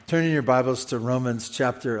Turning your Bibles to Romans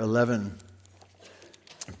chapter 11.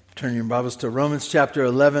 Turning your Bibles to Romans chapter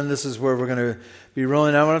 11. This is where we're going to be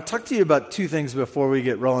rolling. I want to talk to you about two things before we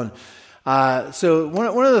get rolling. So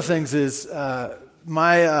one of the things is,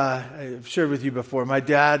 I've shared with you before, my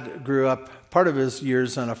dad grew up part of his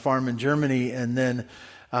years on a farm in Germany, and then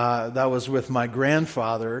that was with my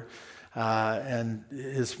grandfather and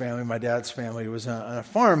his family. My dad's family was on a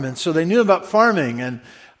farm, and so they knew about farming, and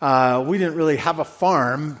we didn't really have a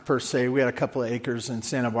farm per se. We had a couple of acres in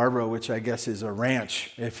Santa Barbara, which I guess is a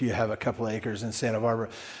ranch if you have a couple of acres in Santa Barbara.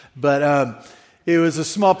 But it was a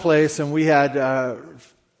small place, and we had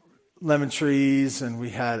lemon trees, and we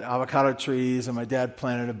had avocado trees, and my dad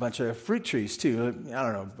planted a bunch of fruit trees too. I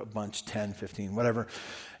don't know, a bunch, 10, 15, whatever.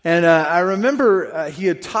 And I remember he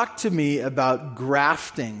had talked to me about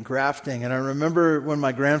grafting. And I remember when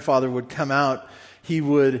my grandfather would come out, he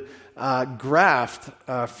would graft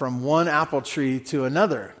from one apple tree to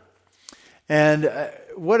another. And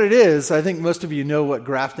what it is, I think most of you know what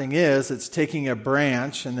grafting is. It's taking a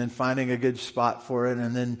branch and then finding a good spot for it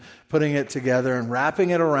and then putting it together and wrapping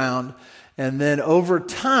it around. And then over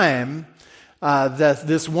time,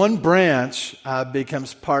 this one branch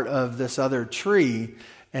becomes part of this other tree,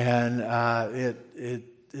 and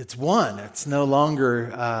it's one. It's no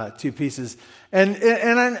longer two pieces. And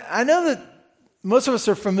I know that most of us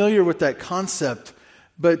are familiar with that concept,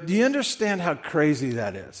 but do you understand how crazy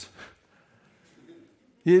that is?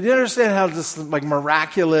 You understand how just like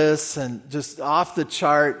miraculous and just off the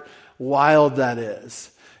chart wild that is?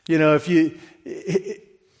 You know,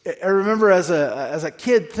 I remember as a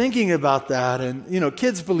kid thinking about that, and you know,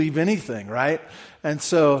 kids believe anything, right? And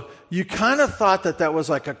so you kind of thought that was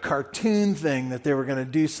like a cartoon thing, that they were going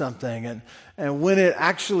to do something, and when it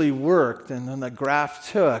actually worked, and then the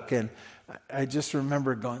graft took, and I just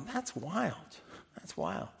remember going, that's wild.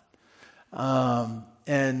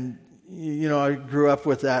 And, you know, I grew up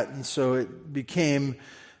with that, and so it became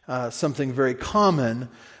something very common.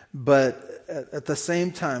 But at the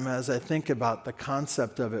same time, as I think about the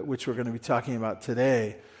concept of it, which we're going to be talking about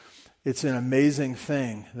today, it's an amazing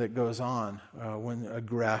thing that goes on when a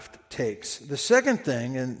graft takes. The second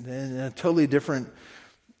thing, and a totally different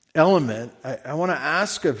element, I want to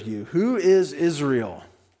ask of you, who is Israel?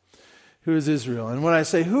 Who is Israel? And when I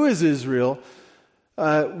say who is Israel,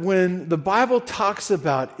 when the Bible talks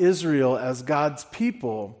about Israel as God's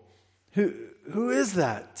people, who is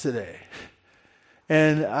that today?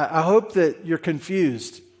 And I hope that you're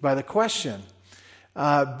confused by the question.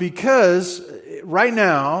 Because right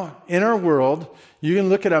now, in our world, you can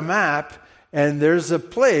look at a map, and there's a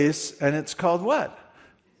place, and it's called what?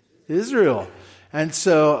 Israel. And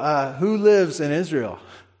so, who lives in Israel?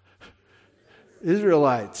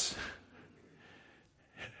 Israelites.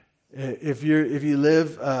 If you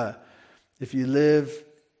live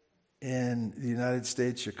in the United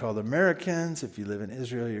States, you're called Americans. If you live in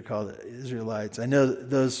Israel, you're called Israelites. I know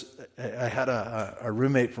those. I had a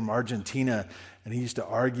roommate from Argentina, and he used to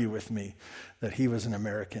argue with me that he was an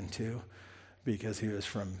American too, because he was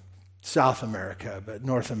from South America, but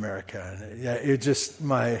North America. And it just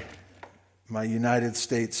my United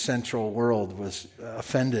States central world was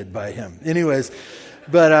offended by him. Anyways,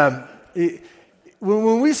 but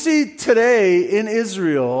when we see today in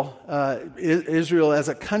Israel, Israel as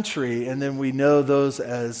a country, and then we know those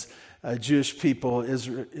as Jewish people,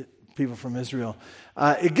 people from Israel,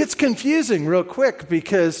 it gets confusing real quick,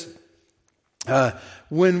 because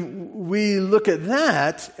when we look at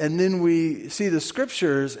that and then we see the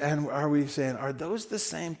scriptures, and are we saying, are those the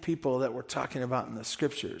same people that we're talking about in the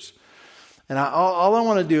scriptures? And all I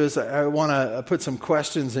want to do is I want to put some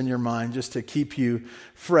questions in your mind just to keep you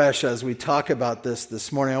fresh as we talk about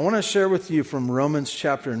this morning. I want to share with you from Romans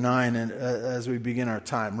chapter 9 and as we begin our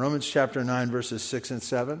time. Romans chapter 9, verses 6 and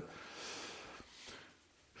 7.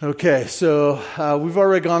 Okay, so we've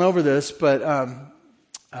already gone over this, but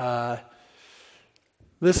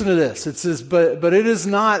listen to this. It says, but it is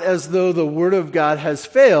not as though the word of God has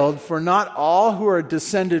failed, for not all who are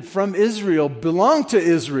descended from Israel belong to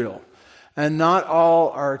Israel. And not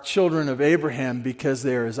all are children of Abraham because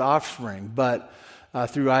they are his offspring, but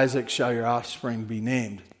through Isaac shall your offspring be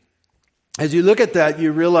named. As you look at that,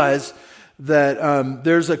 you realize that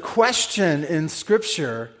there's a question in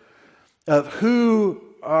Scripture of who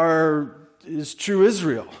is true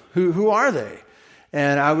Israel. Who are they?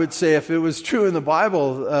 And I would say if it was true in the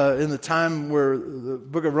Bible in the time where the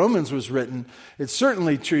book of Romans was written, it's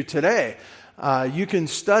certainly true today. You can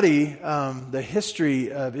study the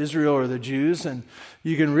history of Israel or the Jews, and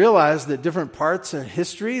you can realize that different parts in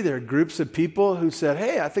history, there are groups of people who said,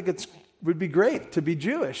 hey, I think it would be great to be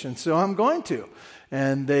Jewish, and so I'm going to.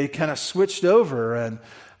 And they kind of switched over, and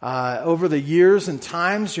Over the years and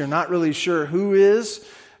times, you're not really sure who is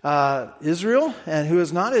Israel and who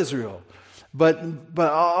is not Israel. But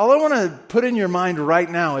all I want to put in your mind right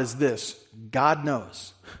now is this. God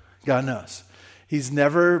knows. God knows. He's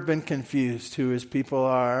never been confused who his people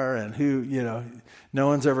are and who, no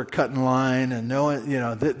one's ever cut in line, and no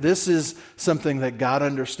one, this is something that God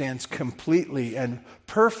understands completely and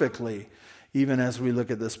perfectly, even as we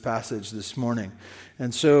look at this passage this morning.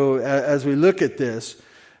 And so as we look at this,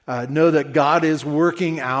 know that God is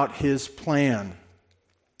working out his plan.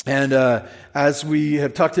 And as we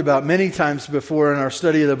have talked about many times before in our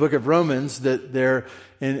study of the book of Romans, that they're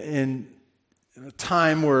in a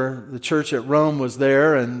time where the church at Rome was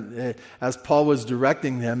there, and as Paul was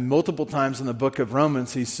directing them, multiple times in the book of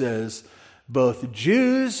Romans, he says, both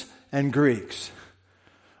Jews and Greeks,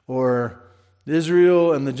 or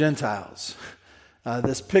Israel and the Gentiles.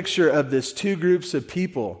 This picture of this two groups of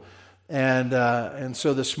people. And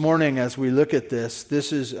so this morning, as we look at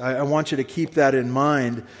this, I want you to keep that in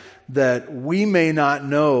mind, that we may not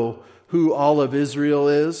know who all of Israel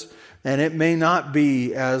is, and it may not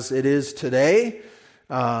be as it is today.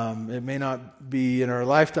 It may not be in our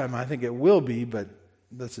lifetime. I think it will be, but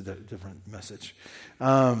that's a different message.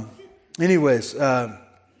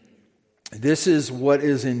 This is what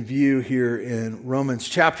is in view here in Romans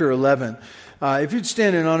chapter 11. If you'd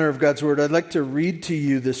stand in honor of God's word, I'd like to read to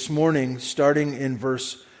you this morning, starting in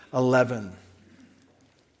verse 11.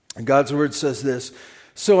 And God's word says this: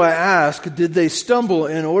 "So I ask, did they stumble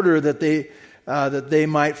in order that they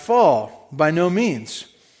might fall? By no means.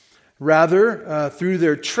 Rather, through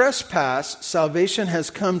their trespass, salvation has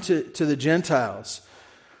come to the Gentiles,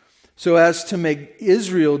 so as to make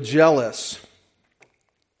Israel jealous.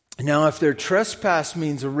 Now, if their trespass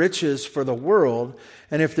means riches for the world,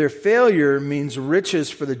 and if their failure means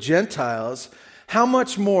riches for the Gentiles, how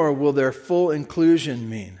much more will their full inclusion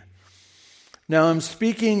mean? Now, I'm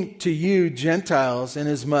speaking to you, Gentiles,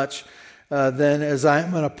 inasmuch then as I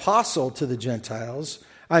am an apostle to the Gentiles,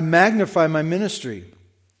 I magnify my ministry,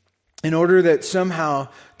 in order that somehow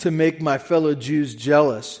to make my fellow Jews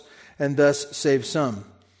jealous, and thus save some.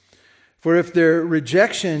 For if their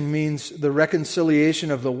rejection means the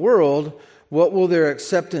reconciliation of the world, what will their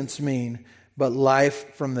acceptance mean but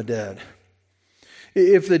life from the dead?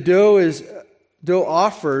 If the dough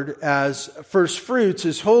offered as first fruits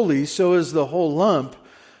is holy, so is the whole lump,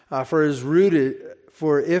 for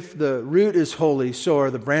if the root is holy, so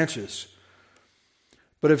are the branches.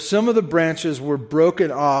 But if some of the branches were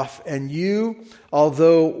broken off, and you,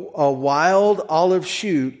 although a wild olive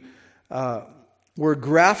shoot, were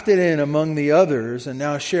grafted in among the others, and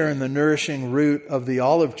now share in the nourishing root of the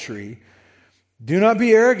olive tree, do not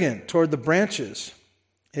be arrogant toward the branches.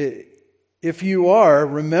 If you are,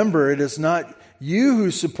 remember it is not you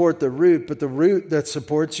who support the root, but the root that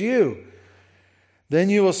supports you. Then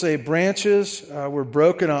you will say, branches were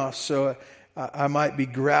broken off so I might be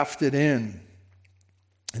grafted in.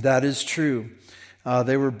 That is true.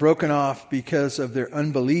 They were broken off because of their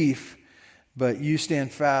unbelief, but you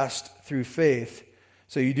stand fast through faith,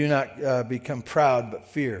 so you do not become proud but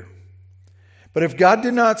fear. But if God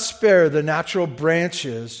did not spare the natural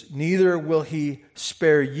branches, neither will he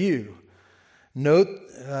spare you. Note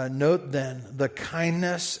then the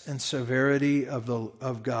kindness and severity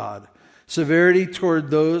of God. Severity toward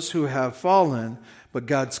those who have fallen, but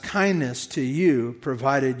God's kindness to you,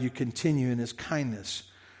 provided you continue in his kindness.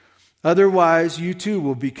 Otherwise, you too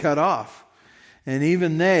will be cut off. And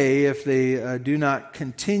even they, if they do not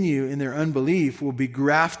continue in their unbelief, will be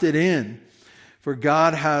grafted in. For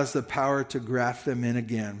God has the power to graft them in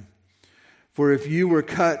again. For if you were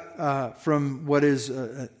cut from what is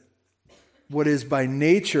by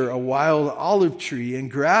nature a wild olive tree and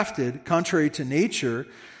grafted, contrary to nature,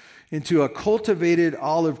 into a cultivated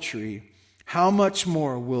olive tree, how much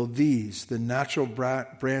more will these, the natural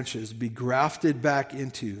branches, be grafted back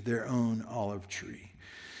into their own olive tree?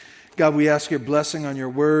 God, we ask your blessing on your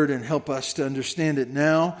word and help us to understand it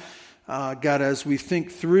now. God, as we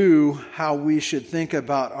think through how we should think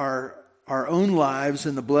about our own lives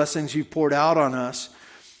and the blessings you've poured out on us,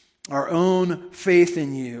 our own faith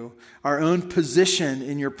in you, our own position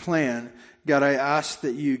in your plan, God, I ask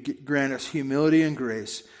that you grant us humility and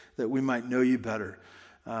grace that we might know you better.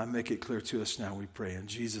 Make it clear to us now, we pray in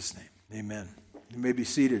Jesus' name. Amen. You may be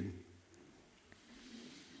seated.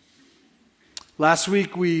 Last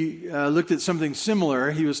week we looked at something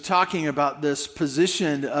similar. He was talking about this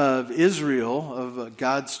position of Israel, of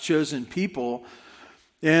God's chosen people,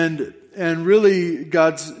 and really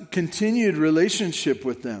God's continued relationship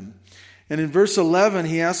with them. And in verse 11,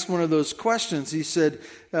 he asks one of those questions. He said,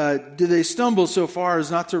 do they stumble so far as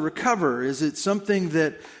not to recover? Is it something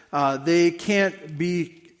that they can't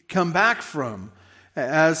come back from?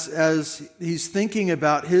 As he's thinking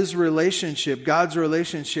about his relationship, God's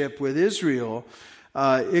relationship with Israel,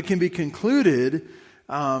 it can be concluded,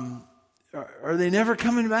 are they never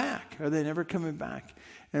coming back? Are they never coming back?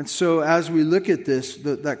 And so as we look at this,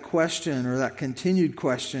 that question or that continued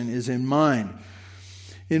question is in mind.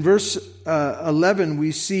 In verse 11,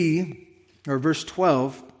 we see, or verse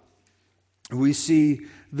 12, we see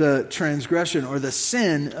the transgression or the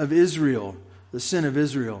sin of Israel. The sin of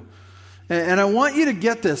Israel. And I want you to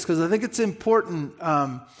get this because I think it's important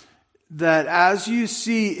that as you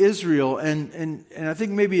see Israel, and I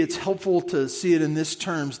think maybe it's helpful to see it in this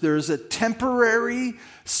terms, there is a temporary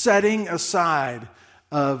setting aside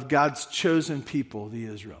of God's chosen people, the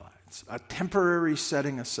Israelites. A temporary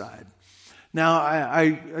setting aside. Now,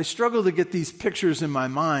 I struggle to get these pictures in my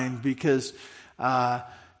mind because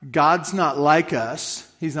God's not like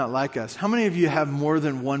us. He's not like us. How many of you have more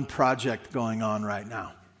than one project going on right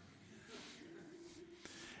now?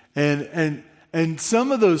 And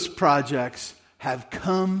some of those projects have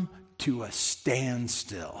come to a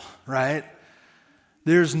standstill, right?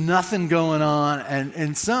 There's nothing going on,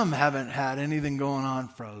 and some haven't had anything going on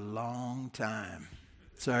for a long time.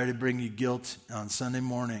 Sorry to bring you guilt on Sunday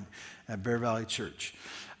morning at Bear Valley Church.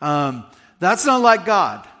 That's not like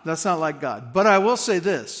God. That's not like God. But I will say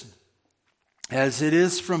this. As it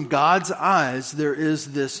is from God's eyes, there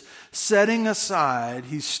is this setting aside.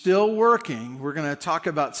 He's still working. We're going to talk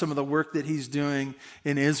about some of the work that he's doing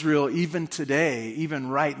in Israel even today, even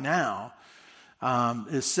right now,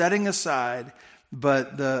 is setting aside.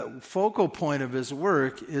 But the focal point of his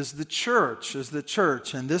work is the church,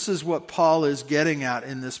 And this is what Paul is getting at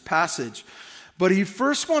in this passage. But he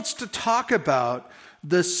first wants to talk about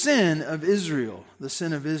the sin of Israel, the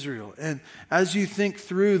sin of Israel. And as you think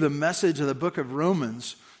through the message of the book of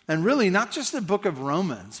Romans, and really not just the book of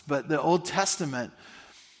Romans, but the Old Testament,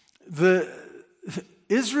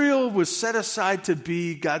 Israel was set aside to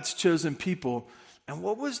be God's chosen people. And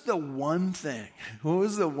what was the one thing? What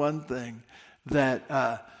was the one thing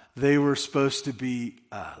that they were supposed to be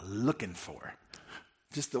looking for?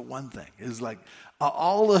 Just the one thing. It was like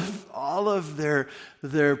all of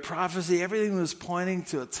their prophecy, everything was pointing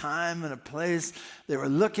to a time and a place. They were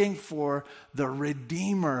looking for the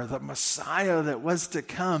Redeemer, the Messiah that was to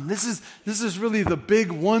come. This is really the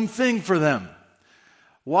big one thing for them.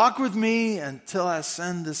 Walk with me until I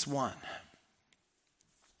send this one.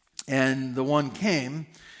 And the one came,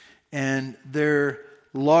 and their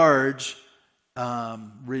large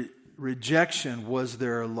rejection was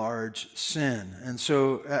their large sin. And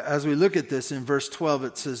so as we look at this in verse 12,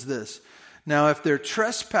 it says this. Now, if their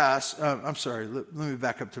trespass, let me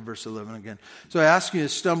back up to verse 11 again. So I ask you,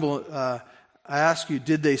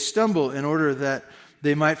 did they stumble in order that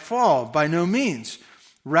they might fall? By no means.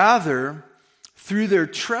 Rather, through their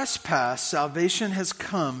trespass, salvation has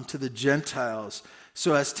come to the Gentiles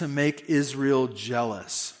so as to make Israel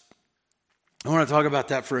jealous. I want to talk about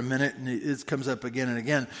that for a minute, and it comes up again and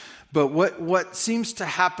again. But what seems to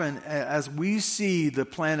happen as we see the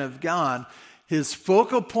plan of God, his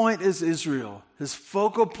focal point is Israel. His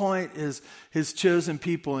focal point is his chosen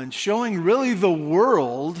people, and showing really the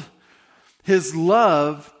world his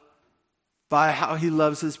love by how he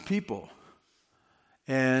loves his people.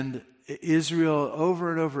 And Israel,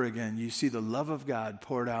 over and over again, you see the love of God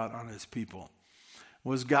poured out on his people.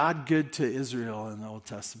 Was God good to Israel in the Old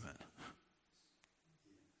Testament?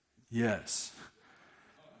 Yes.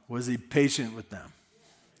 Was he patient with them?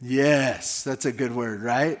 Yes. That's a good word,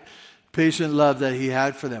 right? Patient love that he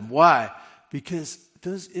had for them. Why? Because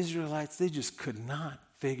those Israelites, they just could not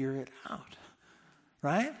figure it out.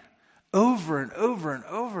 Right? Over and over and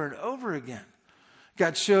over and over again.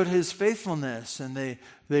 God showed his faithfulness, and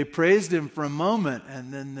they praised him for a moment,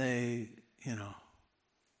 and then they,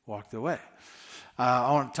 walked away.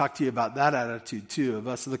 I want to talk to you about that attitude too, of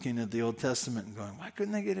us looking at the Old Testament and going, why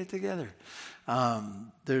couldn't they get it together?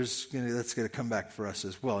 That's going to come back for us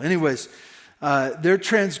as well. Anyways, their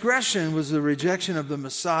transgression was the rejection of the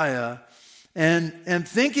Messiah, and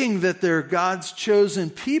thinking that they're God's chosen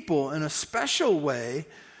people in a special way,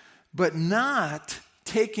 but not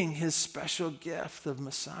taking his special gift of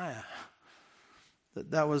Messiah.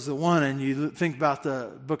 That was the one. And you think about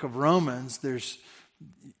the book of Romans, there's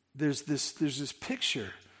this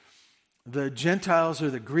picture. The Gentiles or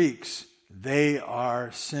the Greeks, they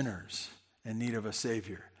are sinners in need of a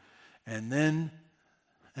Savior. And then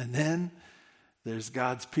there's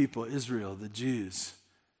God's people, Israel, the Jews,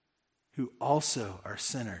 who also are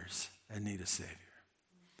sinners and need a Savior.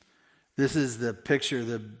 This is the picture,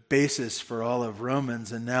 the basis for all of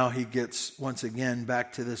Romans. And now he gets, once again,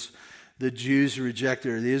 back to this, the Jews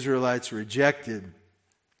rejected, or the Israelites rejected.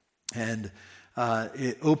 And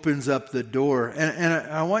it opens up the door. And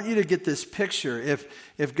I want you to get this picture.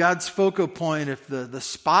 If God's focal point, if the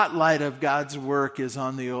spotlight of God's work is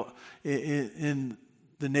on in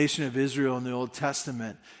the nation of Israel in the Old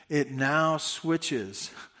Testament, it now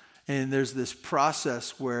switches. And there's this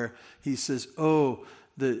process where he says,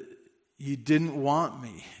 you didn't want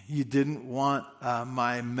me. You didn't want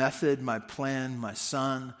my method, my plan, my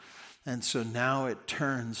son. And so now it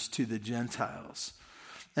turns to the Gentiles.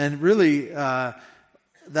 And really,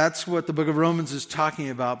 that's what the book of Romans is talking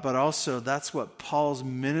about, but also that's what Paul's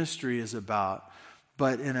ministry is about.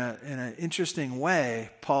 But in an interesting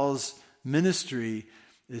way, Paul's ministry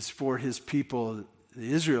is for his people,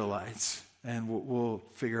 the Israelites. And we'll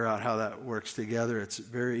figure out how that works together. It's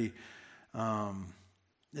very...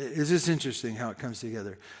 it's just interesting how it comes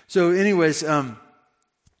together. So anyways,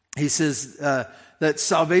 he says that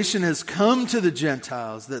salvation has come to the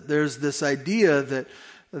Gentiles, that there's this idea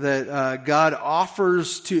that God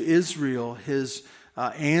offers to Israel his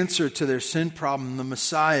answer to their sin problem, the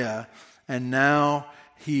Messiah, and now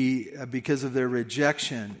because of their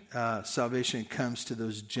rejection, salvation comes to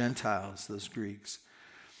those Gentiles, those Greeks.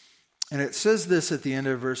 And it says this at the end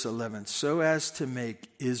of verse 11, so as to make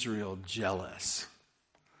Israel jealous.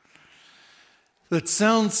 That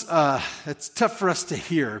sounds, it's tough for us to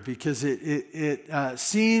hear because it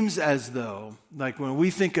seems as though, like when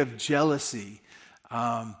we think of jealousy,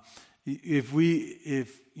 I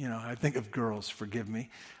think of girls, forgive me,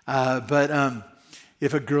 but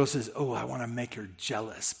if a girl says, I want to make her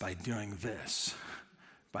jealous by doing this,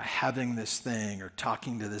 by having this thing or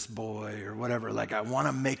talking to this boy or whatever, like I want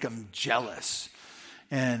to make them jealous.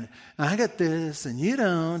 And I got this and you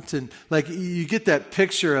don't. And like you get that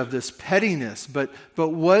picture of this pettiness, but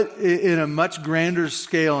what in a much grander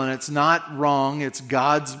scale, and it's not wrong, it's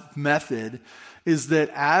God's method, is that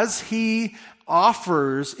as he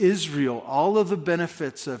offers Israel all of the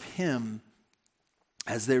benefits of him,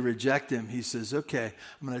 as they reject him, he says, okay,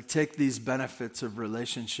 I'm going to take these benefits of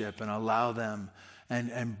relationship and allow them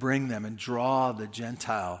and bring them and draw the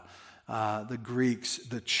Gentile, the Greeks,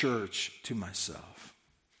 the church to myself.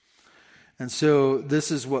 And so this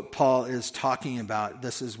is what Paul is talking about.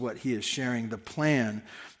 This is what he is sharing, the plan.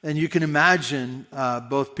 And you can imagine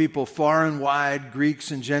both people far and wide, Greeks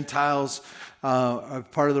and Gentiles, are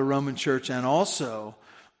part of the Roman church, and also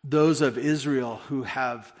those of Israel who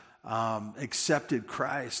have accepted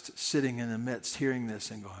Christ sitting in the midst, hearing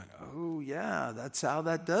this and going, oh yeah, that's how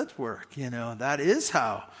that does work. That is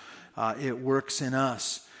how it works in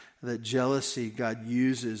us. That jealousy God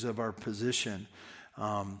uses of our position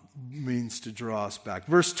means to draw us back.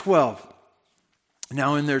 Verse 12.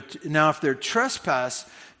 Now if their trespass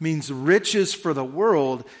means riches for the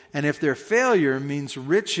world, and if their failure means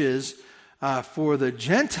riches for the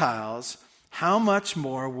Gentiles, how much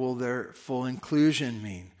more will their full inclusion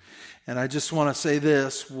mean? And I just want to say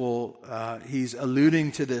this, he's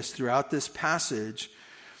alluding to this throughout this passage,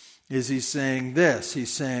 is he's saying this.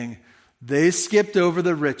 He's saying, they skipped over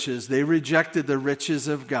the riches. They rejected the riches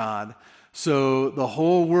of God. So the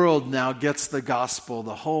whole world now gets the gospel.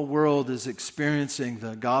 The whole world is experiencing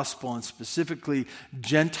the gospel, and specifically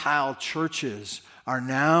Gentile churches are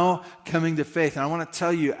now coming to faith. And I want to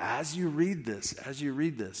tell you, as you read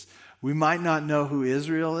this, we might not know who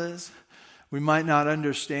Israel is. We might not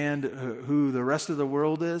understand who the rest of the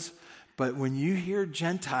world is. But when you hear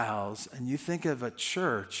Gentiles and you think of a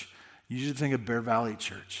church, you should think of Bear Valley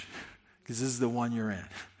Church, because this is the one you're in.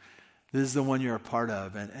 This is the one you're a part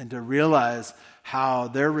of. And to realize how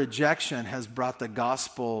their rejection has brought the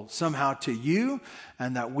gospel somehow to you,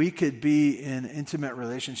 and that we could be in intimate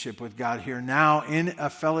relationship with God here now in a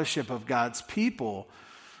fellowship of God's people.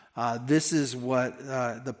 This is what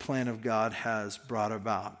the plan of God has brought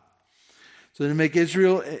about. So to make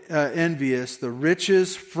Israel envious, the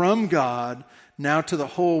riches from God now to the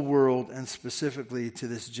whole world, and specifically to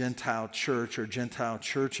this Gentile church or Gentile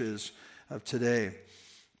churches of today.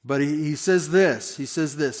 But he says this,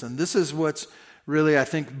 and this is what's really, I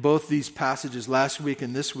think, both these passages last week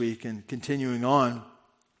and this week and continuing on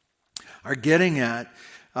are getting at.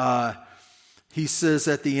 He says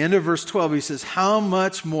at the end of verse 12, he says, how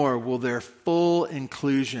much more will their full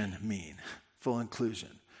inclusion mean? Full inclusion.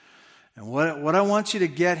 And what I want you to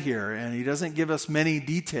get here, and he doesn't give us many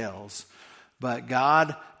details, but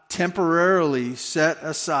God temporarily set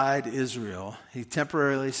aside Israel. He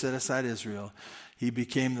temporarily set aside Israel. He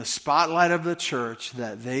became the spotlight of the church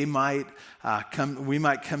that we might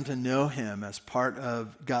come to know him as part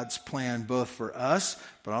of God's plan, both for us,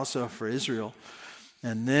 but also for Israel.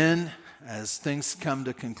 And then, as things come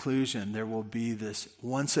to conclusion, there will be this,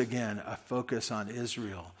 once again, a focus on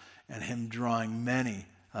Israel and him drawing many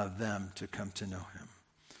of them to come to know him.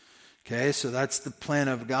 Okay, so that's the plan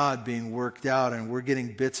of God being worked out, and we're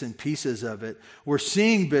getting bits and pieces of it. We're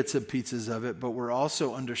seeing bits and pieces of it, but we're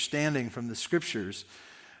also understanding from the scriptures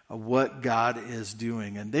of what God is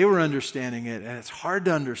doing. And they were understanding it, and it's hard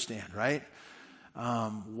to understand, right?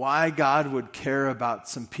 Why God would care about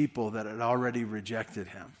some people that had already rejected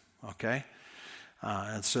him, okay?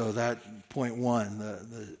 And so that point one,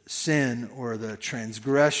 the sin or the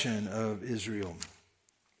transgression of Israel.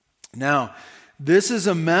 Now, this is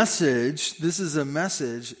a message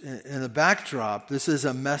in the backdrop. This is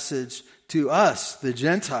a message to us, the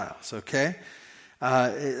Gentiles, okay?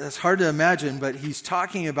 It's hard to imagine, but he's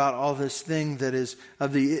talking about all this thing that is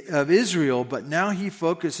of Israel, but now he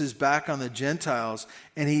focuses back on the Gentiles,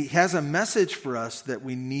 and he has a message for us that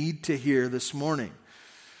we need to hear this morning.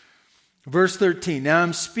 Verse 13, now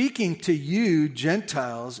I'm speaking to you,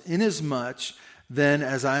 Gentiles, inasmuch then,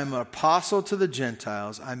 as I am an apostle to the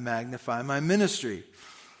Gentiles, I magnify my ministry.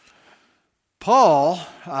 Paul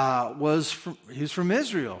was from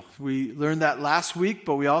Israel. We learned that last week,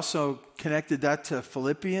 but we also connected that to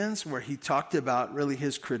Philippians, where he talked about really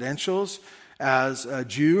his credentials as a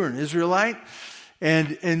Jew or an Israelite.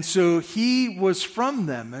 And so he was from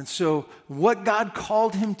them. And so what God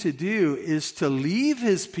called him to do is to leave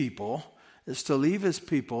his people,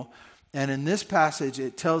 And in this passage,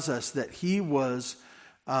 it tells us that he was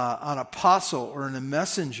an apostle or a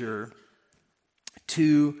messenger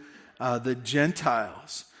to the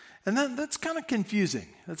Gentiles. And that's kind of confusing.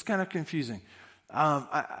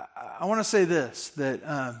 I want to say this,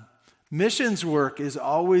 that missions work is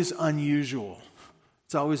always unusual.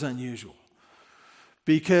 It's always unusual.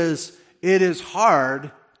 Because it is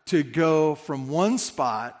hard to go from one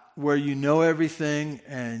spot where you know everything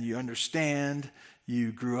and you understand,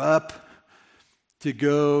 you grew up, to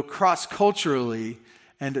go cross-culturally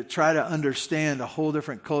and to try to understand a whole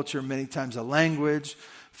different culture, many times a language,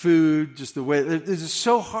 food, just the way. It's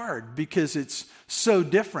so hard because it's so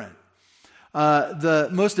different. The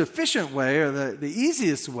most efficient way or the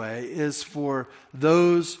easiest way is for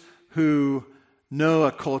those who know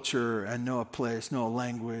a culture and know a place, know a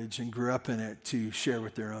language, and grew up in it to share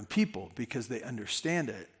with their own people because they understand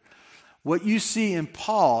it. What you see in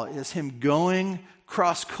Paul is him going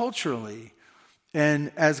cross-culturally,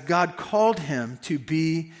 and as God called him to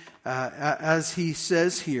be, as he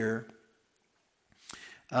says here,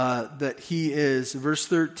 that he is, verse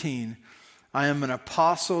 13, I am an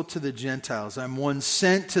apostle to the Gentiles. I'm one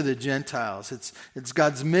sent to the Gentiles. It's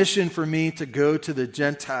God's mission for me to go to the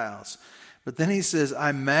Gentiles. But then he says,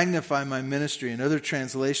 I magnify my ministry. In other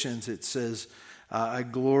translations, it says, I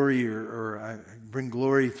glory or I bring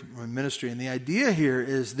glory to my ministry. And the idea here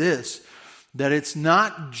is this, that it's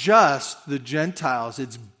not just the Gentiles,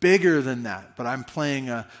 it's bigger than that. But I'm playing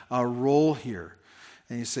a role here.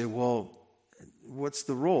 And you say, well, what's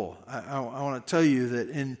the role? I want to tell you that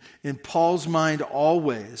in Paul's mind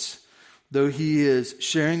always, though he is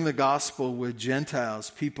sharing the gospel with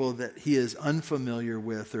Gentiles, people that he is unfamiliar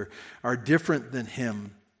with or are different than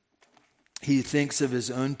him, he thinks of his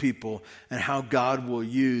own people and how God will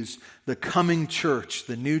use the coming church,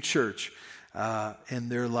 the new church, in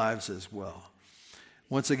their lives as well.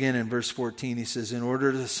 Once again, in verse 14, he says, in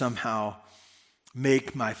order to somehow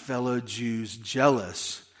make my fellow Jews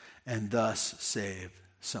jealous and thus save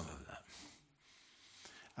some of them.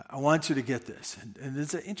 I want you to get this. And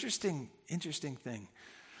it's an interesting thing.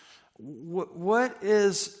 What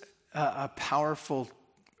is a powerful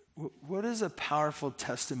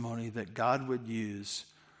testimony that God would use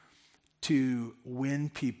to win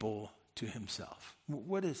people to himself?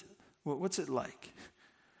 What is it? What's it like?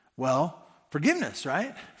 Well, forgiveness,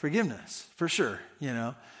 right? Forgiveness, for sure. You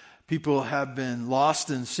know, people have been lost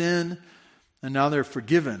in sin, and now they're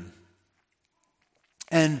forgiven.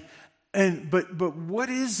 But what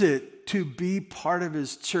is it to be part of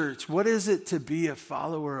his church? What is it to be a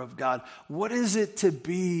follower of God? What is it to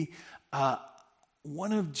be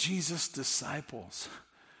one of Jesus' disciples?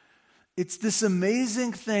 It's this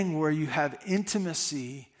amazing thing where you have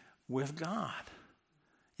intimacy with God.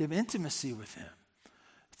 You have intimacy with him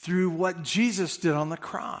through what Jesus did on the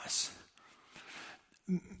cross.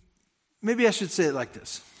 Maybe I should say it like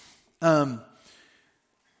this. And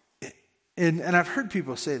I've heard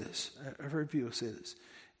people say this.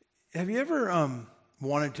 Have you ever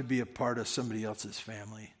wanted to be a part of somebody else's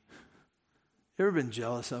family? You ever been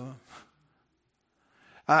jealous of them?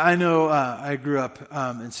 I know I grew up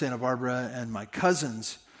in Santa Barbara, and my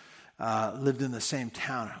cousins lived in the same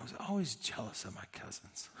town. I was always jealous of my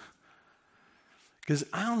cousins because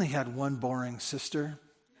I only had one boring sister.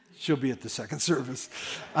 She'll be at the second service.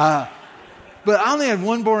 But I only had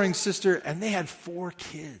one boring sister, and they had 4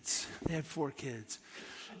 kids.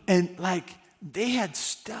 And they had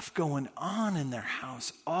stuff going on in their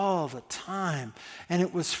house all the time. And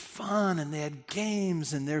it was fun, and they had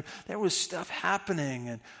games, and there was stuff happening.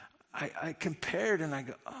 And I compared, and I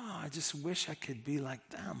go, oh, I just wish I could be like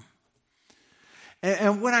them.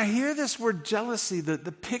 And when I hear this word jealousy,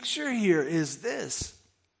 the picture here is this.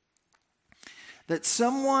 That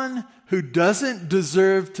someone who doesn't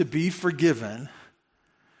deserve to be forgiven,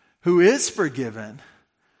 who is forgiven,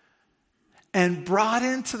 and brought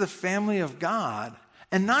into the family of God,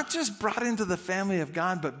 and not just brought into the family of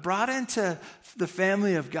God, but brought into the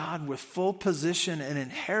family of God with full position and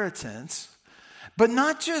inheritance, but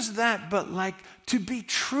not just that, but to be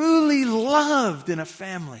truly loved in a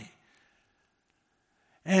family.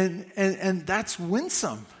 And that's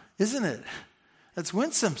winsome, isn't it? That's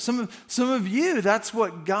winsome. Some of you, that's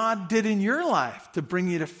what God did in your life to bring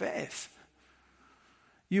you to faith.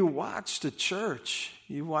 You watched a church.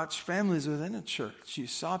 You watched families within a church. You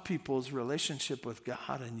saw people's relationship with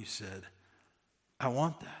God, and you said, I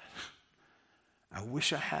want that. I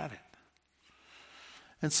wish I had it.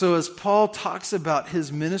 And so as Paul talks about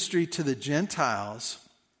his ministry to the Gentiles,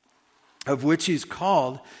 of which he's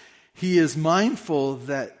called, he is mindful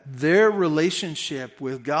that their relationship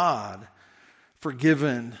with God,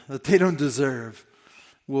 forgiven, that they don't deserve,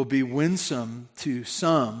 will be winsome to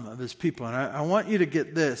some of his people. And I want you to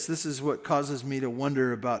get this. This is what causes me to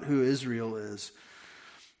wonder about who Israel is.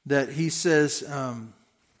 That he says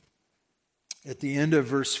at the end of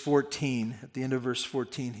verse 14,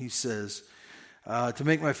 he says, to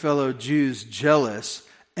make my fellow Jews jealous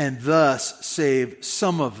and thus save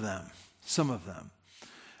some of them.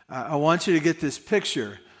 I want you to get this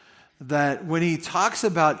picture that when he talks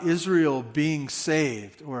about Israel being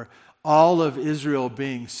saved, or all of Israel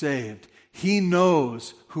being saved, he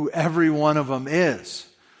knows who every one of them is.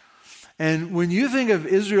 And when you think of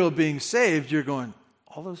Israel being saved, you're going,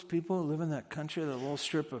 all those people who live in that country, that little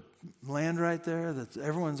strip of land right there that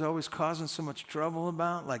everyone's always causing so much trouble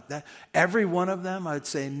about, like that, every one of them, I'd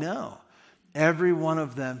say no. Every one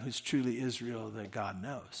of them who's truly Israel that God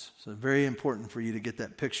knows. So very important for you to get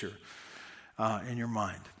that picture in your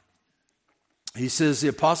mind. He says, the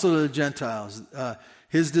apostle of the Gentiles,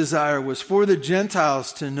 his desire was for the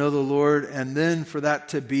Gentiles to know the Lord, and then for that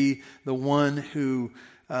to be the ones who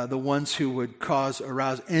would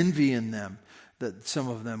arouse envy in them, that some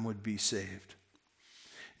of them would be saved.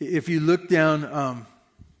 If you look down,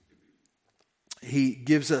 he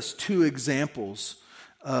gives us 2 examples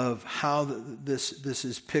of how this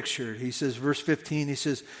is pictured. He says, verse 15, he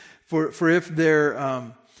says, for if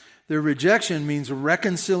their rejection means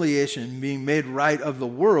reconciliation, being made right of the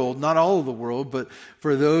world, not all of the world, but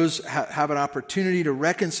for those have an opportunity to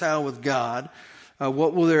reconcile with God,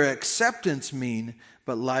 what will their acceptance mean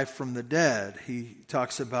but life from the dead? He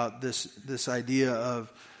talks about this idea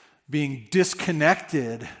of being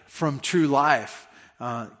disconnected from true life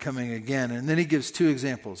coming again. And then he gives 2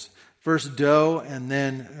 examples. First, dough, and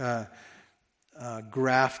then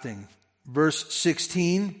grafting. Verse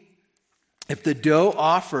 16, if the dough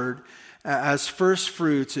offered as first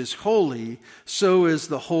fruits is holy, so is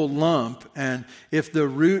the whole lump. And if the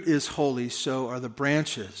root is holy, so are the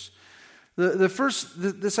branches.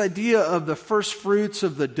 This idea of the first fruits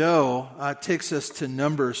of the dough takes us to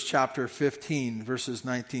Numbers chapter 15, verses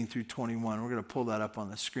 19 through 21. We're going to pull that up on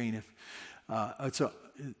the screen. It's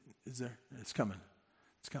coming.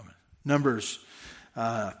 Numbers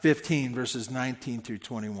 15, verses 19 through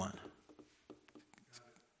 21.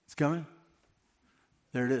 It's coming?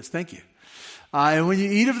 There it is. Thank you. And when you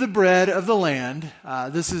eat of the bread of the land,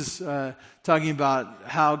 this is talking about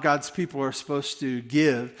how God's people are supposed to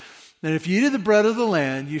give. And if you eat of the bread of the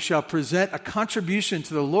land, you shall present a contribution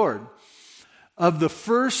to the Lord. Of the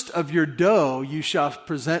first of your dough, you shall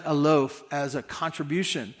present a loaf as a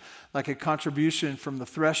contribution, like a contribution from the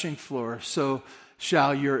threshing floor. So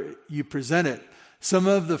shall you present it. Some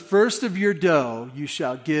of the first of your dough you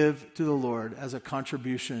shall give to the Lord as a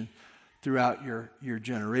contribution throughout your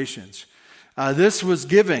generations. This was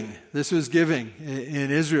giving. In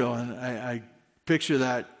Israel, and I picture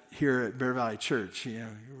that here at Bear Valley Church. You know,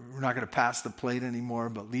 we're not going to pass the plate anymore,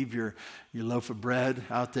 but leave your loaf of bread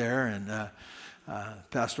out there, and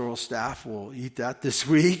pastoral staff will eat that this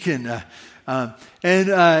week. And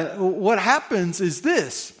what happens is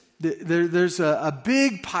this. There's a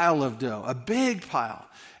big pile of dough, a big pile.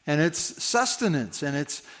 and it's sustenance, and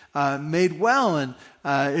it's made well, and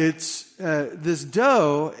it's this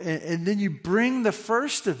dough, and then you bring the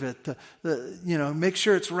first of it, make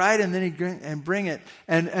sure it's right, and then you bring it,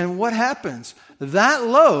 and what happens? That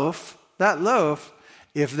loaf,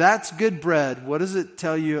 if that's good bread, what does it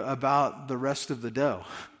tell you about the rest of the dough?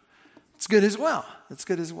 It's good as well. It's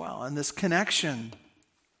good as well. And this connection,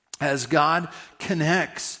 as God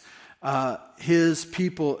connects his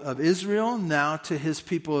people of Israel now to his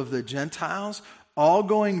people of the Gentiles, all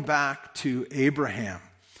going back to Abraham.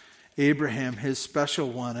 Abraham, his special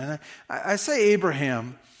one. And I say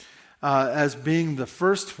Abraham as being the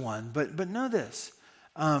first one, but know this.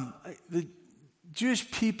 The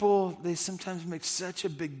Jewish people, they sometimes make such a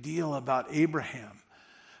big deal about Abraham.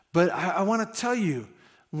 But I want to tell you,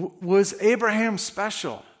 was Abraham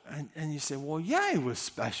special? And you say, well, yeah, he was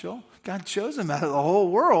special. God chose him out of the whole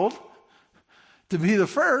world to be the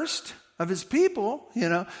first of his people.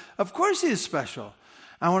 Of course he is special.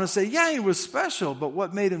 I want to say, yeah, he was special, but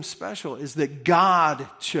what made him special is that God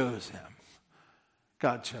chose him.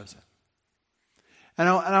 God chose him. And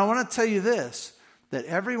I want to tell you this, that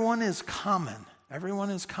everyone is common. Everyone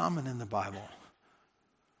is common in the Bible.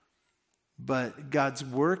 But God's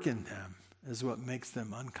work in them is what makes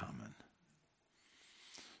them uncommon.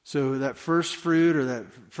 So that first fruit or that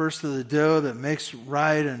first of the dough that makes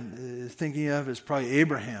right and thinking of is probably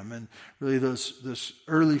Abraham and really those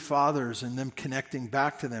early fathers and them connecting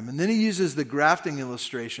back to them. And then he uses the grafting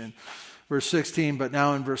illustration, verse 16, but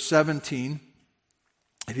now in verse 17,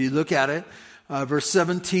 if you look at it, verse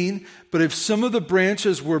 17, but if some of the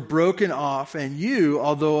branches were broken off and you,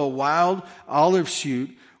 although a wild olive shoot,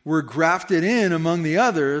 were grafted in among the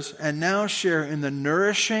others and now share in the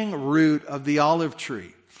nourishing root of the olive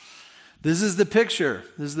tree. This is the picture.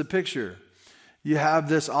 You have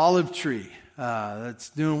this olive tree that's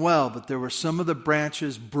doing well, but there were some of the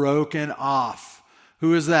branches broken off.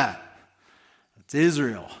 Who is that? That's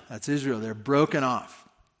Israel. They're broken off.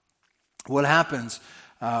 What happens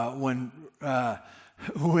when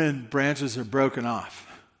branches are broken off?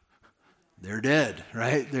 They're dead,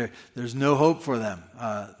 right? There's no hope for them.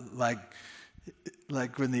 Like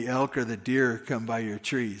when the elk or the deer come by your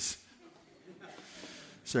trees.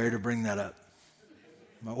 Sorry to bring that up.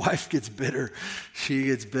 My wife gets bitter. She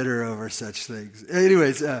gets bitter over such things.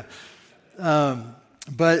 Anyways, but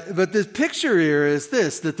the picture here is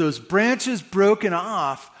this, that those branches broken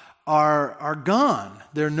off are gone.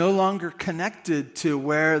 They're no longer connected to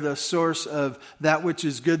where the source of that which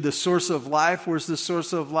is good, the source of life. Where's the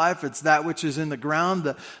source of life? It's that which is in the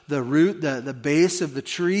ground, the root, the base of the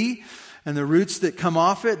tree, and the roots that come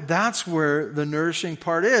off it. That's where the nourishing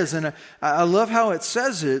part is. And I love how it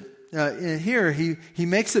says it in here. He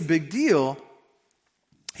makes a big deal.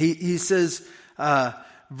 He says,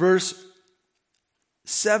 verse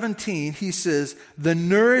 17, he says, the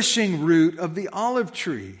nourishing root of the olive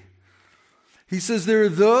tree. He says there are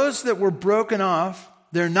those that were broken off.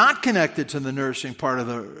 They're not connected to the nourishing part of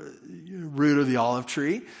the root of the olive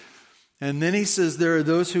tree. And then he says there are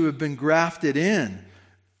those who have been grafted in.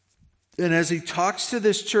 And as he talks to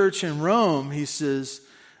this church in Rome, he says,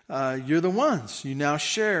 you're the ones. You now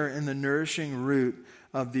share in the nourishing root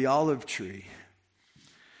of the olive tree.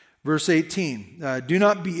 Verse 18, do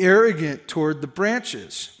not be arrogant toward the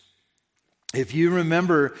branches. If you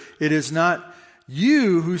remember, it is not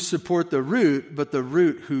you who support the root, but the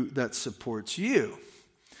root that supports you.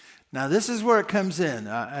 Now, this is where it comes in.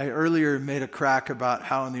 I earlier made a crack about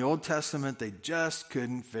how in the Old Testament they just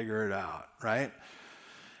couldn't figure it out, right?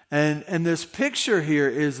 And this picture here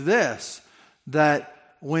is this, that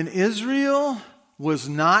when Israel was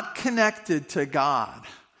not connected to God,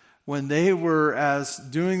 when they were as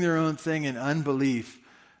doing their own thing in unbelief,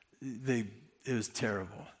 it was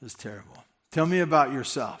terrible. It was terrible. Tell me about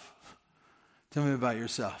yourself. Tell me about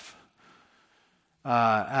yourself.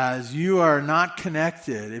 As you are not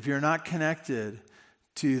connected, if you're not connected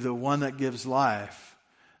to the one that gives life,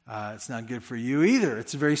 it's not good for you either.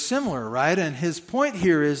 It's very similar, right? And his point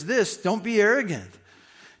here is this: don't be arrogant.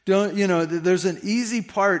 There's an easy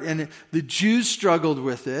part, and the Jews struggled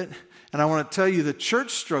with it, and I want to tell you the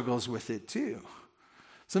church struggles with it too.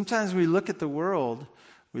 Sometimes we look at the world,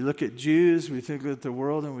 we look at Jews, we think at the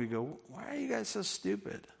world, and we go, why are you guys so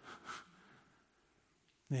stupid?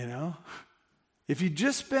 If you'd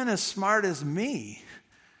just been as smart as me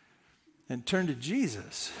and turned to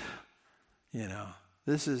Jesus,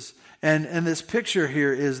 this is, and this picture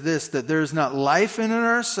here is this, that there is not life in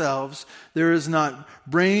ourselves, there is not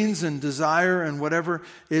brains and desire and whatever,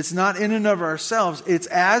 it's not in and of ourselves, it's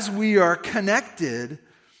as we are connected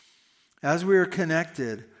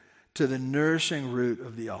to the nourishing root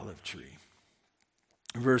of the olive tree.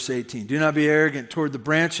 Verse 18, do not be arrogant toward the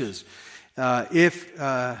branches. If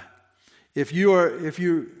you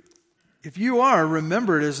are,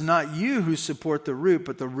 remember it is not you who support the root,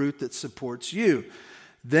 but the root that supports you.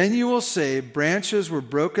 Then you will say, branches were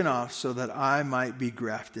broken off so that I might be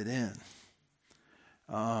grafted in.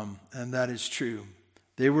 And that is true.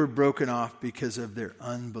 They were broken off because of their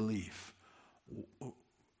unbelief.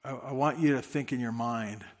 I want you to think in your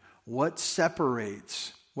mind, what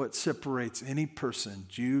separates any person,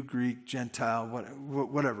 Jew, Greek, Gentile,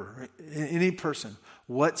 whatever, any person,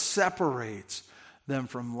 what separates them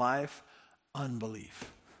from life?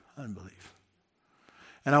 Unbelief. Unbelief.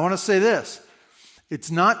 And I want to say this,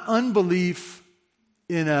 it's not unbelief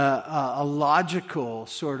in a logical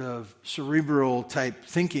sort of cerebral type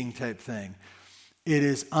thinking type thing. It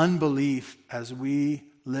is unbelief as we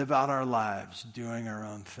live out our lives doing our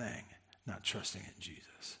own thing, not trusting in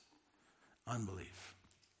Jesus. Unbelief.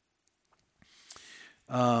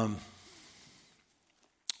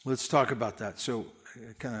 Let's talk about that. So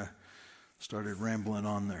I kind of started rambling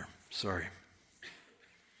on there. Sorry.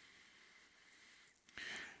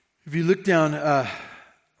 If you look down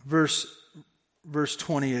verse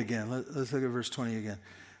 20 again. Let's look at verse 20 again.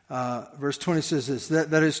 Verse 20 says this,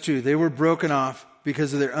 that is true. They were broken off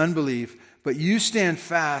because of their unbelief, but you stand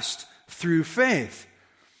fast through faith.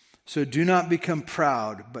 So do not become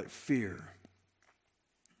proud, but fear.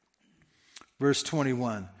 Verse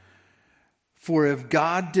 21, for if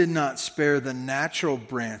God did not spare the natural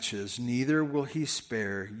branches, neither will he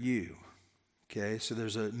spare you. Okay, so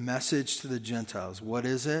there's a message to the Gentiles. What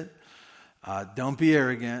is it? Don't be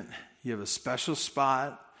arrogant. You have a special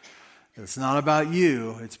spot. It's not about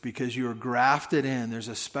you. It's because you are grafted in. There's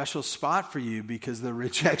a special spot for you because of the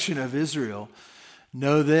rejection of Israel.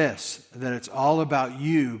 Know this, that it's all about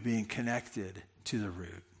you being connected to the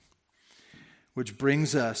root. Which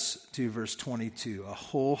brings us to verse 22, a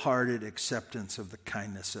wholehearted acceptance of the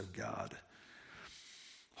kindness of God.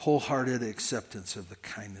 Wholehearted acceptance of the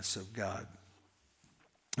kindness of God.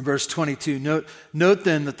 In verse 22, note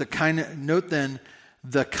then the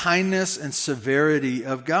kindness and severity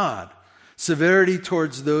of God. Severity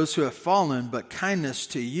towards those who have fallen, but kindness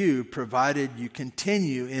to you, provided you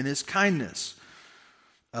continue in his kindness.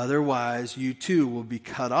 Otherwise, you too will be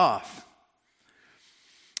cut off.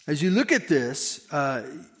 As you look at this,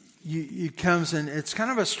 it comes and it's kind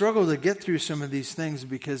of a struggle to get through some of these things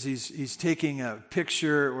because he's taking a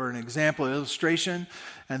picture or an example, an illustration,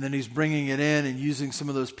 and then he's bringing it in and using some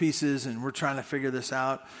of those pieces, and we're trying to figure this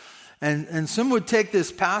out. And some would take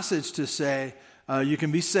this passage to say, you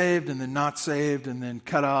can be saved and then not saved and then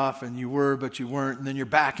cut off, and you were but you weren't, and then you're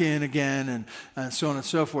back in again, and so on and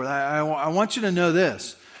so forth. I want you to know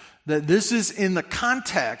this, that this is in the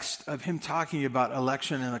context of him talking about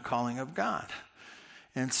election and the calling of God.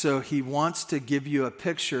 And so he wants to give you a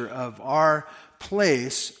picture of our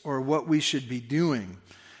place or what we should be doing.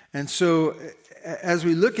 And so as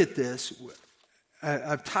we look at this,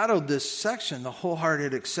 I've titled this section, The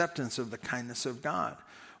Wholehearted Acceptance of the Kindness of God.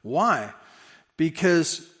 Why?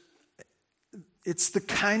 Because it's the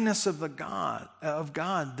kindness of God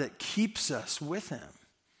that keeps us with him.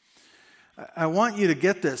 I want you to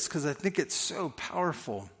get this because I think it's so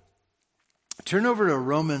powerful. Turn over to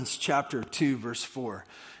Romans chapter 2, verse 4.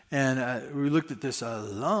 And we looked at this a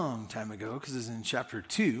long time ago because it's in chapter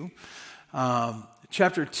 2.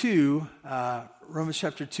 Chapter 2, Romans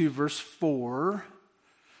chapter 2, verse 4.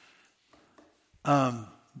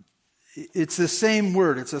 It's the same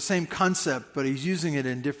word, it's the same concept, but he's using it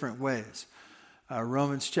in different ways.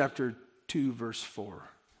 Romans chapter 2, verse 4.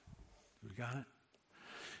 We got it?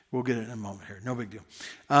 We'll get it in a moment here. No big deal.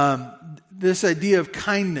 This idea of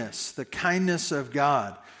kindness, the kindness of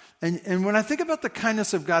God. And when I think about the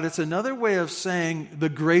kindness of God, it's another way of saying the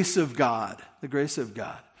grace of God. The grace of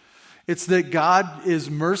God. It's that God is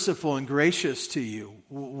merciful and gracious to you.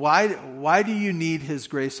 Why do you need his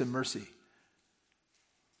grace and mercy?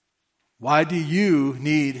 Why do you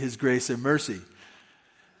need his grace and mercy?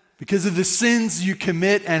 Because of the sins you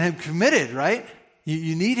commit and have committed, right?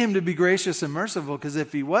 You need him to be gracious and merciful, because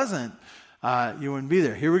if he wasn't, you wouldn't be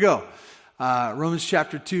there. Here we go. Romans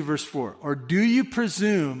chapter 2, verse 4. Or do you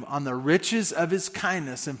presume on the riches of his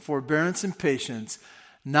kindness and forbearance and patience,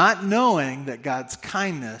 not knowing that God's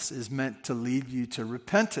kindness is meant to lead you to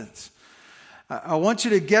repentance? I want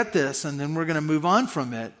you to get this, and then we're going to move on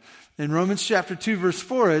from it. In Romans chapter 2, verse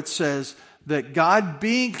 4, it says that God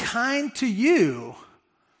being kind to you,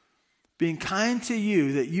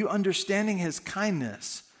 that you understanding his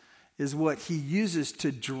kindness is what he uses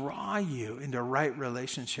to draw you into right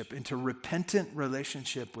relationship, into repentant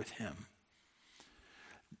relationship with him.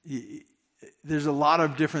 there's a lot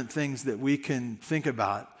of different things that we can think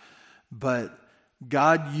about, but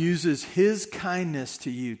God uses his kindness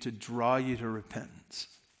to you to draw you to repentance.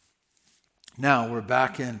 Now, we're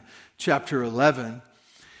back in chapter 11,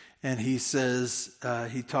 and he says,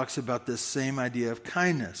 he talks about this same idea of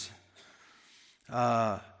kindness.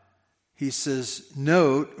 He says, take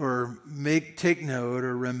note or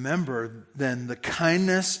remember then the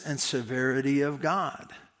kindness and severity of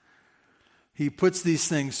God. He puts these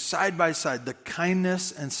things side by side, the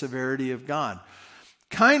kindness and severity of God.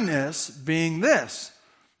 Kindness being this,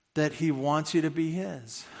 that he wants you to be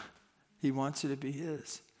his. He wants you to be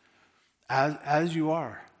his. As you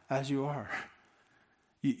are.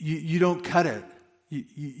 You don't cut it.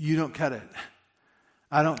 You don't cut it.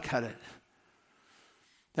 I don't cut it.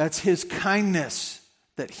 That's his kindness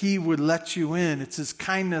that he would let you in. It's his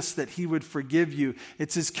kindness that he would forgive you.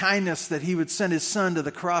 It's his kindness that he would send his son to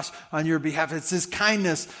the cross on your behalf. It's his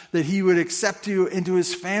kindness that he would accept you into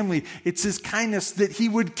his family. It's his kindness that he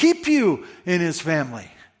would keep you in his family.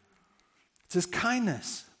 It's his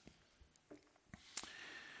kindness.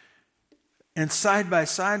 And side by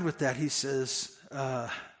side with that, he says,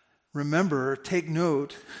 remember, take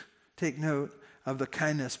note of the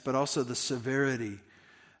kindness, but also the severity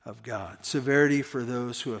of God. Severity for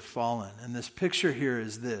those who have fallen. And this picture here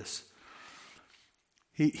is this.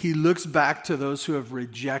 He looks back to those who have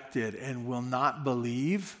rejected and will not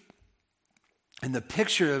believe. And the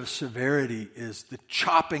picture of severity is the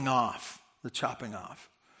chopping off.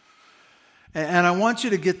 And I want you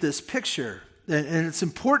to get this picture. And it's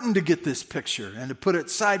important to get this picture and to put it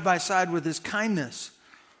side by side with his kindness.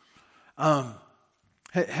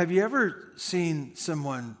 Have you ever seen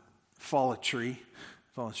someone fall a tree?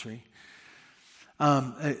 Some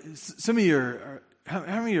of you are, how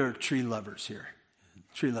many of you are tree lovers here?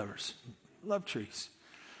 Tree lovers. Love trees.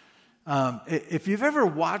 If you've ever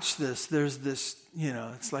watched this, there's this,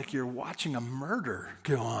 it's like you're watching a murder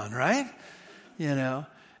go on, right? And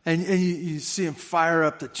you see him fire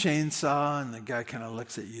up the chainsaw, and the guy kind of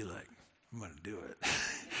looks at you like, I'm going to do it.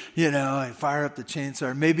 And fire up the chainsaw.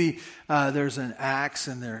 Or maybe there's an axe,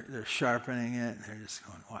 and they're sharpening it, and they're just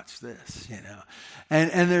going, watch this,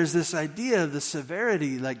 And there's this idea of the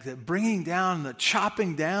severity, like the bringing down, the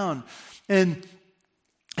chopping down. And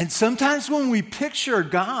sometimes when we picture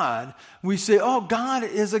God, we say, oh, God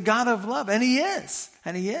is a God of love. And he is.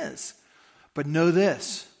 But know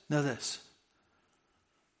this.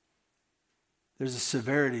 There's a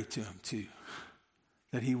severity to him too,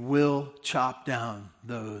 that he will chop down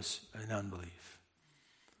those in unbelief.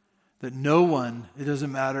 That no one, it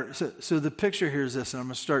doesn't matter. So the picture here is this, and I'm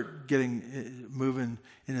going to start moving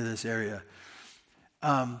into this area.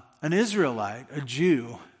 An Israelite, a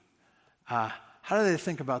Jew, how do they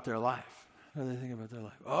think about their life?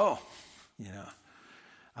 Oh,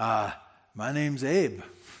 my name's Abe.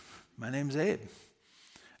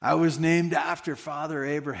 I was named after Father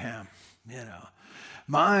Abraham.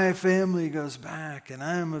 My family goes back, and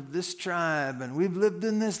I'm of this tribe, and we've lived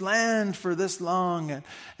in this land for this long,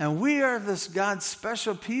 and we are this God's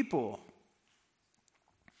special people.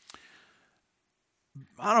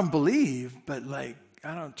 I don't believe, but I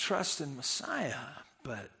don't trust in Messiah,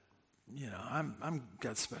 but I'm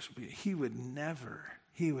God's special people. He would never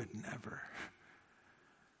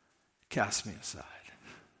cast me aside.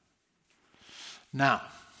 Now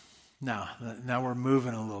we're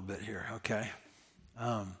moving a little bit here, okay?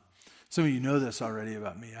 Some of you know this already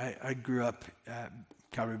about me. I grew up at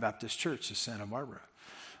Calvary Baptist Church in Santa Barbara.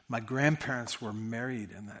 My grandparents were married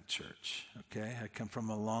in that church, okay? I come from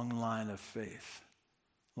a long line of faith.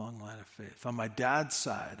 On my dad's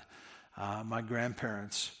side, my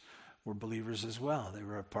grandparents were believers as well. They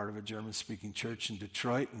were a part of a German-speaking church in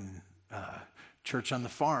Detroit and church on the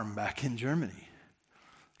farm back in Germany.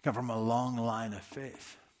 I come from a long line of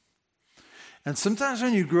faith. And sometimes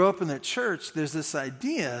when you grow up in that church, there's this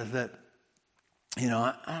idea that,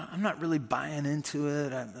 I'm not really buying into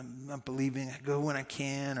it. I'm not believing. I go when I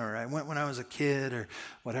can, or I went when I was a kid, or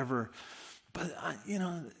whatever. But,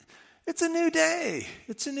 it's a new day.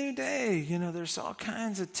 There's all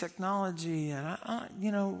kinds of technology, and,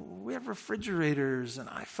 we have refrigerators and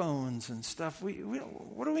iPhones and stuff.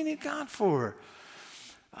 What do we need God for?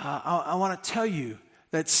 I want to tell you,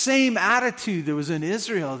 that same attitude that was in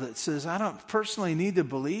Israel that says, I don't personally need to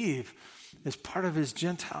believe, is part of his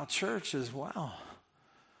Gentile church as well.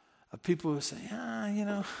 Of people who say,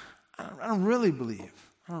 I don't really believe.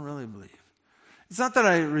 It's not that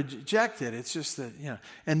I reject it. It's just that,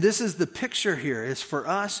 And this is the picture here, is for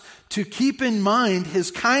us to keep in mind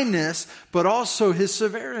his kindness, but also his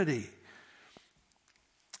severity.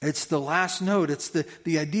 It's the last note. It's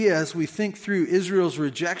the idea as we think through Israel's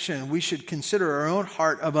rejection, we should consider our own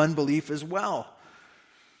heart of unbelief as well.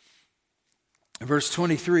 Verse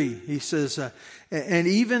 23, he says, and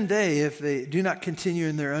even they, if they do not continue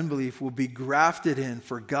in their unbelief, will be grafted in,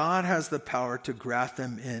 for God has the power to graft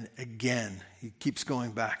them in again. He keeps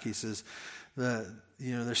going back. He says, they're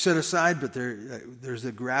set aside, but there's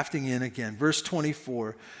the grafting in again. Verse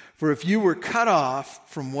 24, for if you were cut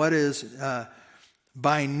off from what is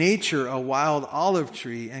by nature a wild olive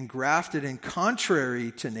tree and grafted in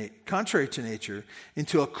contrary to nature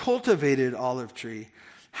into a cultivated olive tree,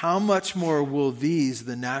 how much more will these,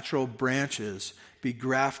 the natural branches, be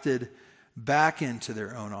grafted back into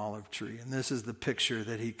their own olive tree? And this is the picture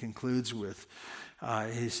that he concludes with.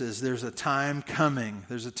 He says, there's a time coming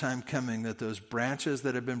that those branches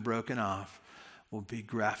that have been broken off will be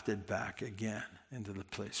grafted back again into the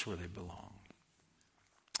place where they belong.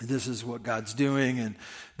 This is what God's doing, and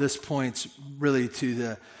this points really to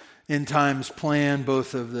the end times plan,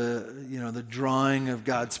 both of the drawing of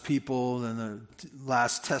God's people and the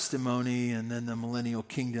last testimony and then the millennial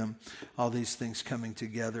kingdom, all these things coming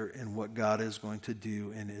together in what God is going to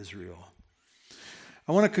do in Israel.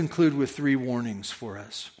 I want to conclude with 3 warnings for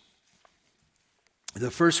us. The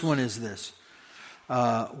first one is this,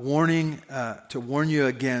 to warn you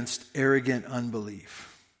against arrogant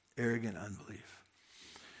unbelief. Arrogant unbelief.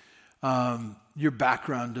 Your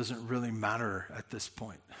background doesn't really matter at this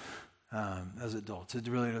point as adults. It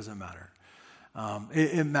really doesn't matter.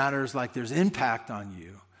 It matters like there's impact on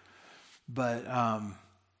you. But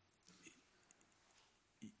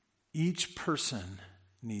each person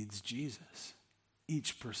needs Jesus.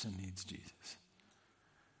 Each person needs Jesus.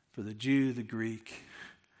 For the Jew, the Greek,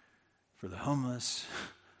 for the homeless,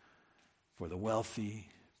 for the wealthy,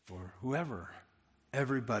 for whoever.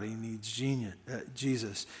 Everybody needs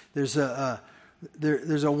Jesus. There's a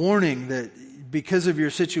warning that because of your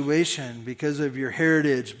situation, because of your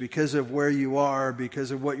heritage, because of where you are,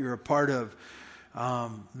 because of what you're a part of,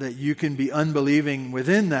 that you can be unbelieving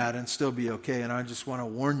within that and still be okay. And I just want to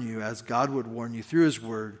warn you, as God would warn you through His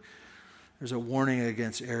Word, there's a warning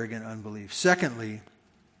against arrogant unbelief. Secondly,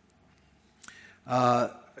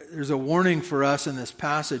 there's a warning for us in this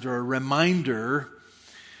passage, or a reminder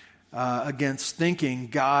against thinking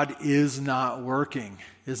God is not working.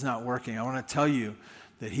 I want to tell you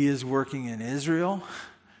that He is working in Israel.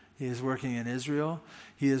 He is working in Israel.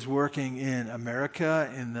 He is working in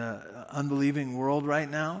America, in the unbelieving world right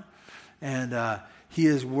now. And He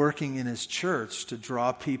is working in His church to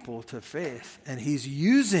draw people to faith. And He's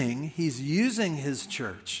using His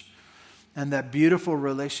church and that beautiful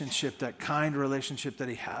relationship, that kind relationship that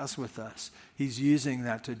He has with us. He's using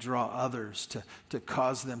that to draw others, to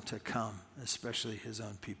cause them to come, especially His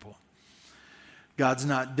own people. God's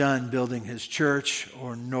not done building His church,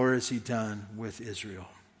 nor is He done with Israel.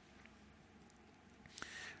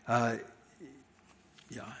 And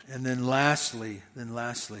then lastly,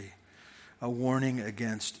 a warning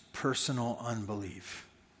against personal unbelief.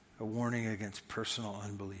 A warning against personal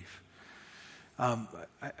unbelief.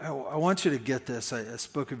 I want you to get this. I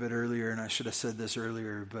spoke of it earlier, and I should have said this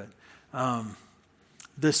earlier, but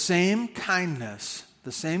the same kindness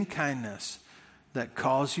that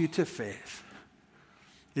calls you to faith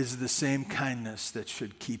is the same kindness that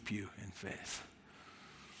should keep you in faith.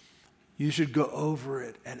 You should go over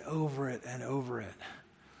it and over it and over it.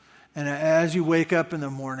 And as you wake up in the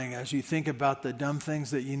morning, as you think about the dumb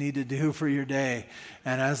things that you need to do for your day,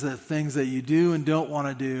 and as the things that you do and don't want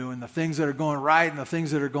to do, and the things that are going right and the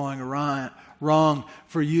things that are going wrong,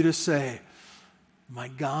 for you to say, my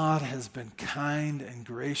God has been kind and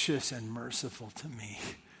gracious and merciful to me.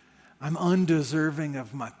 I'm undeserving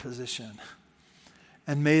of my position.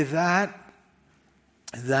 And may that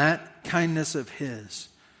kindness of His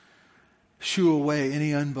shoo away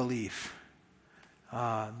any unbelief,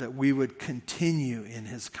 that we would continue in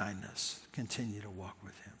His kindness, continue to walk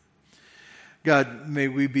with Him. God, may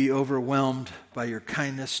we be overwhelmed by Your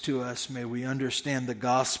kindness to us. May we understand the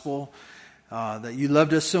gospel, that You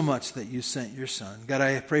loved us so much that You sent Your Son. God,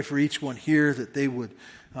 I pray for each one here that they would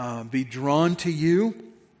be drawn to You,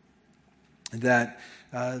 that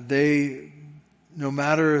they, no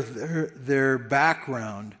matter their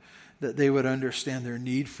background, that they would understand their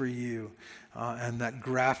need for You, and that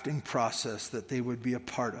grafting process, that they would be a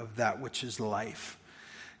part of that which is life.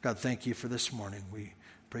 God, thank You for this morning. We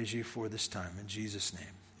praise You for this time. In Jesus' name,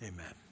 amen.